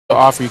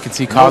offer. You can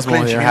see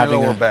Cosmo here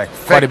having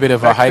quite a bit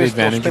of a height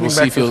advantage. We'll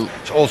see if he'll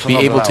be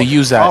able to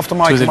use that to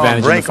his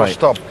advantage in the fight.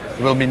 Stop.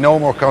 There will be no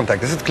more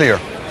contact. Is it clear?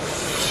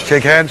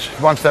 Shake hands,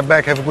 one step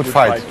back, have a good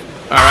fight.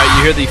 All right,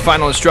 you hear the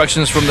final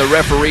instructions from the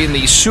referee in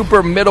the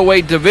super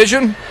middleweight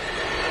division.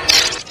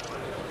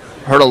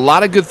 Heard a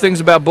lot of good things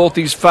about both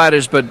these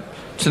fighters, but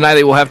tonight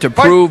they will have to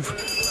prove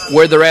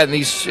where they're at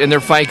in their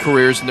fight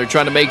careers, and they're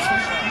trying to make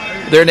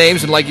their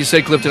names. And like you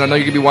said, Clifton, I know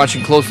you're going to be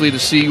watching closely to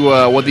see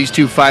what these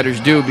two fighters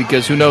do,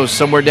 because who knows,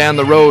 somewhere down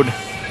the road,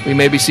 we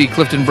maybe see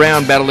Clifton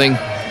Brown battling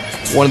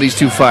one of these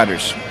two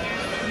fighters.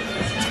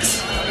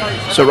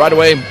 So right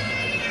away,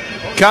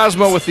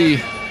 Cosmo with the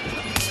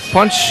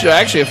punch,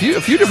 actually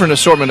a few different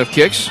assortment of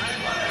kicks.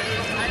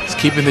 He's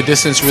keeping the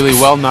distance really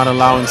well, not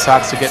allowing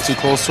Sachs to get too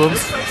close to him.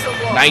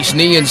 Nice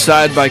knee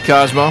inside by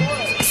Cosmo.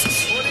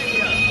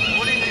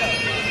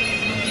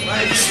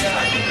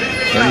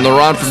 And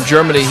Lorand from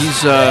Germany,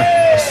 he's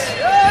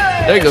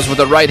there he goes with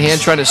the right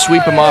hand, trying to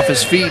sweep him off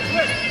his feet.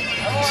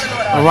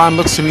 Lorand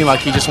looks to me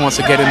like he just wants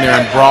to get in there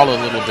and brawl a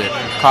little bit.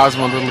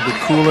 Cosmo a little bit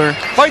cooler,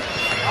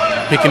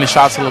 picking the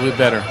shots a little bit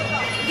better.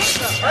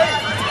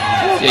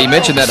 Yeah, you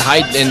mentioned that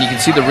height, and you can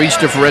see the reach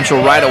differential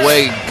right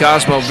away.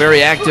 Cosmo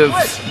very active,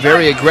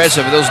 very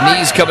aggressive. Those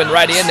knees coming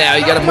right in now.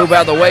 You got to move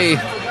out of the way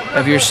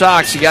of your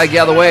Sachs. You got to get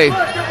out of the way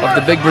of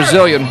the big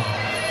Brazilian.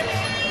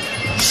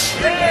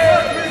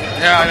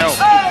 Yeah, I know.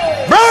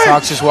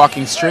 Sachs just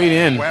walking straight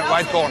in,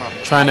 right corner,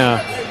 trying to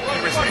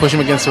push him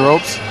against the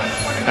ropes.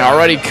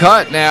 Already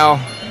cut now.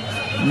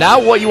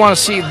 Not what you want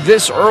to see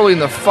this early in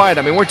the fight.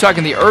 I mean, we're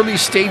talking the early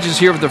stages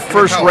here of the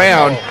first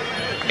round,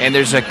 and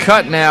there's a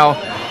cut now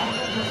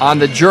on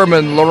the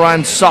German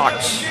Lorand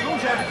Sachs.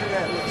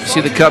 You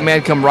see the cut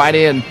man come right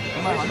in,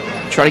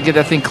 try to get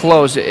that thing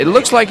closed. It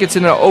looks like it's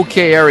in an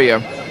okay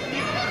area.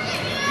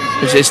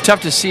 It's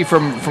tough to see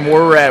from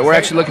where we're at. We're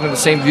actually looking at the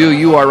same view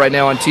you are right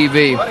now on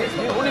TV.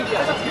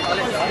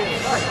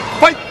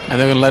 And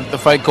they're going to let the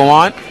fight go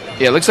on?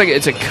 Yeah, it looks like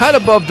it's a cut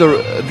above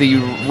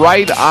the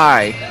right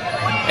eye.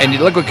 And you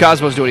look what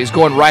Cosmo's doing. He's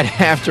going right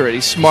after it.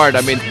 He's smart.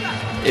 I mean,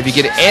 if you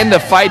can end the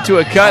fight to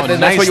a cut, then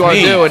that's what you want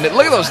to do. And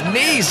look at those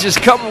knees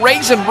just come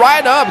raising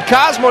right up.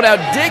 Cosmo now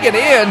digging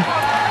in.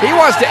 He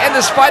wants to end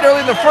this fight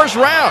early in the first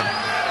round.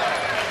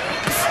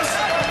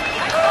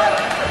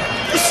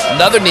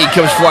 Another knee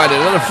comes flying.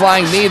 Another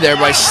flying knee there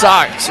by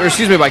Sachs, or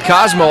excuse me, by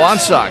Cosmo on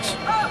Sachs.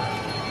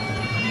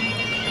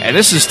 And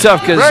this is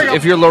tough because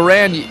if you're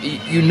Lorand,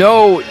 you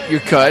know you're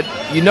cut.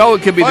 You know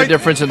it could be the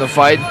difference in the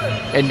fight.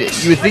 And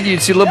you would think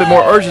you'd see a little bit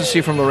more urgency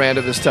from Lorand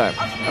at this time.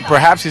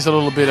 Perhaps he's a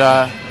little bit,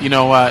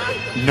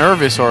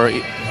 nervous or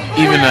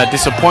even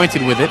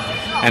disappointed with it,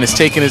 and it's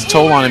taken his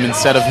toll on him.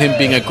 Instead of him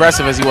being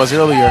aggressive as he was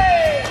earlier,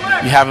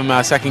 you have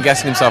him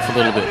second-guessing himself a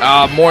little bit.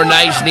 More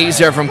nice knees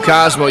there from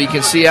Cosmo. You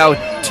can see how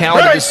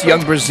talented this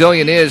young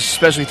Brazilian is,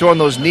 especially throwing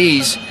those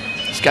knees.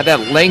 He's got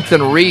that length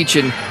and reach,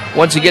 and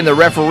once again, the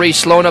referee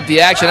slowing up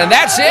the action, and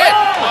that's it.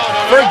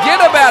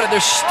 Forget about it.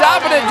 They're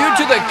stopping it due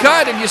to the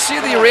cut, and you see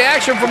the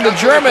reaction from the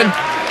German.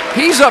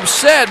 He's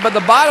upset, but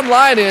the bottom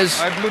line is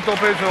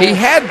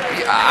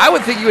I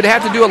would think you would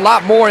have to do a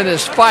lot more in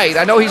this fight.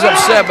 I know he's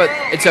upset, but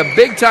it's a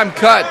big-time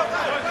cut,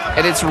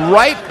 and it's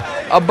right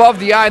above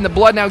the eye, and the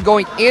blood now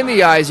going in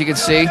the eye, as you can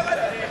see.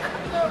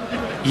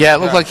 Yeah, it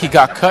looked like he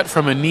got cut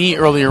from a knee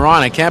earlier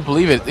on. I can't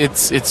believe it.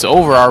 It's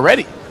over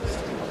already.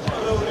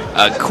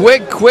 A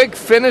quick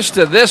finish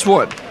to this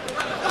one.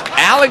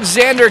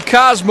 Alexandre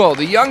Cosmo,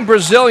 the young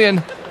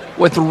Brazilian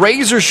with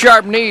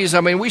razor-sharp knees.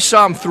 I mean, we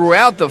saw him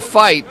throughout the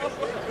fight.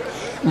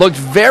 Looked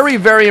very,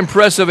 very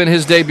impressive in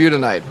his debut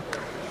tonight.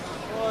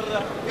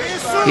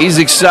 He's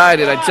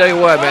excited. I tell you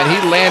what, man,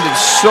 he landed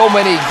so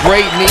many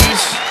great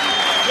knees.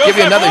 Give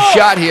you another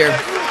shot here.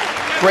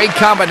 Great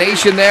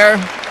combination there.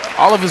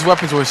 All of his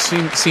weapons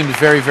seemed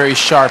very, very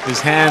sharp.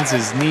 His hands,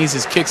 his knees,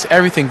 his kicks,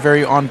 everything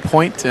very on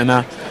point.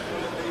 And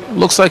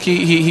looks like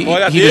he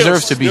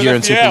deserves to be here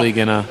in Super League.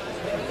 And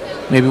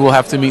maybe we'll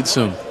have to meet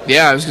soon.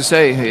 Yeah, I was gonna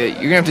say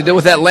you're gonna have to deal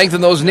with that length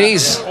in those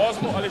knees.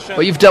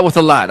 But you've dealt with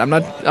a lot. I'm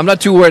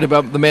not too worried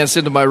about the man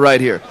sitting to my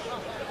right here.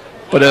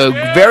 But a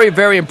very,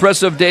 very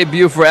impressive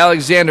debut for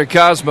Alexandre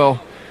Cosmo.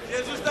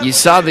 You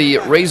saw the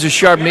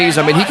razor-sharp knees.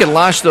 I mean, he can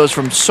launch those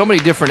from so many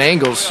different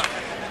angles.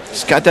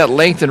 He's got that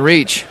length and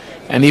reach.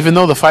 And even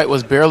though the fight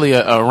was barely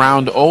a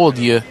round old,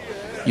 you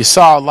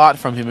saw a lot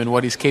from him and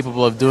what he's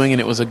capable of doing, and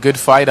it was a good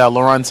fight.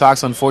 Lorand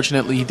Sachs,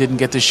 unfortunately, he didn't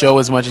get to show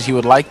as much as he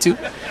would like to,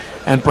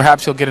 and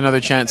perhaps he'll get another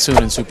chance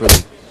soon in Super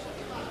League.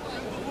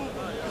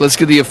 Let's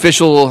get the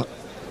official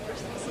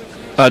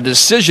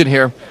decision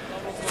here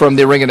from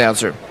the ring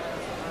announcer.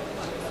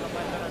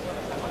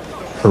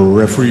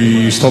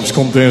 Referee stops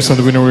contest, and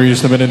the winner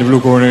is the man in the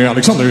blue corner,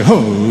 Alexander,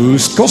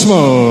 host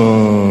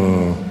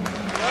Cosmo.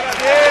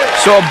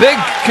 So a big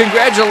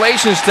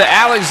congratulations to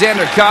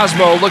Alexandre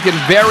Cosmo, looking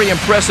very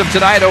impressive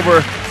tonight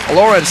over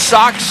Lorand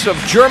Sachs of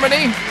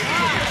Germany.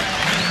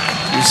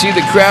 You see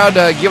the crowd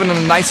giving him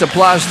a nice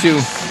applause to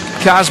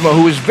Cosmo,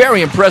 who was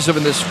very impressive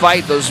in this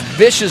fight. Those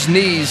vicious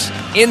knees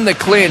in the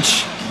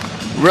clinch,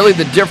 really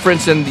the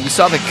difference. And you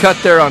saw the cut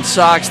there on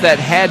Sachs. That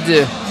had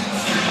to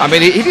I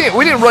mean,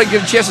 we didn't really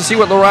get a chance to see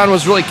what Lorand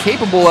was really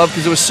capable of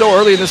because it was so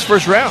early in this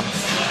first round.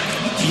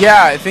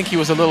 Yeah, I think he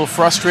was a little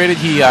frustrated.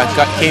 He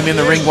came in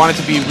the ring, wanted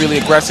to be really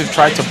aggressive,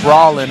 tried to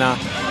brawl, and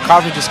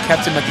Cosmo just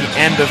kept him at the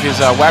end of his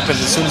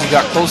weapons. As soon as he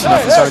got close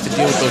enough, he started to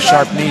deal with those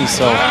sharp knees.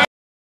 So.